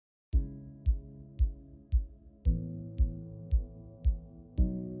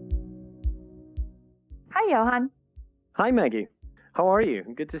Hi, Johan. Hi, Maggie. How are you?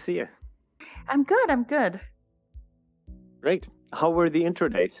 Good to see you. I'm good. I'm good. Great. How were the intro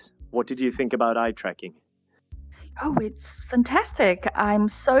days? What did you think about eye tracking? Oh, it's fantastic. I'm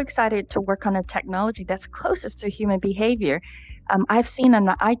so excited to work on a technology that's closest to human behavior. I've seen an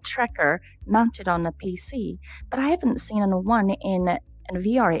eye tracker mounted on a PC, but I haven't seen one in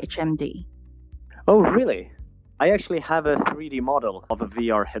VR HMD. Oh, really? I actually have a 3D model of a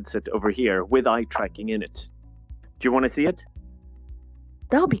VR headset over here with eye tracking in it. Do you want to see it?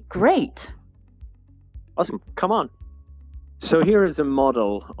 That'll be great. Awesome. Come on. So here is a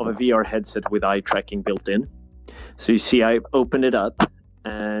model of a VR headset with eye tracking built in. So you see, I opened it up,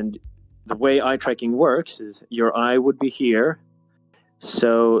 and the way eye tracking works is your eye would be here.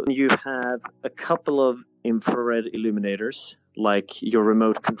 So you have a couple of infrared illuminators, like your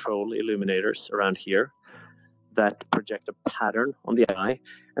remote control illuminators around here, that project a pattern on the eye.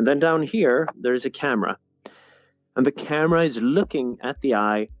 And then down here, there's a camera. And the camera is looking at the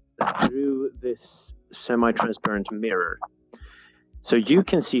eye through this semi-transparent mirror. So you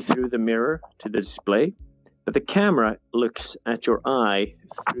can see through the mirror to the display, but the camera looks at your eye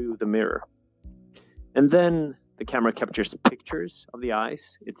through the mirror. And then the camera captures pictures of the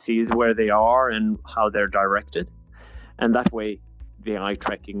eyes. It sees where they are and how they're directed. And that way, the eye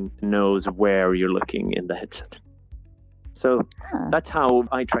tracking knows where you're looking in the headset. So that's how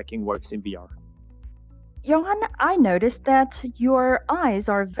eye tracking works in VR. Johan, I noticed that your eyes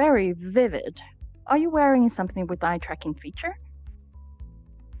are very vivid. Are you wearing something with eye tracking feature?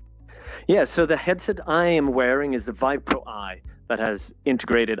 Yeah, so the headset I am wearing is the Vive Pro Eye that has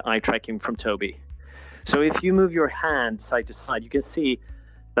integrated eye tracking from Tobii. So if you move your hand side to side, you can see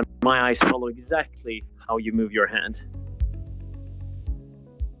that my eyes follow exactly how you move your hand.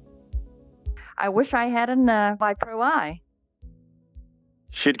 I wish I had a Vive Pro Eye.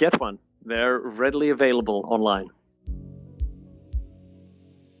 Should get one. They're readily available online.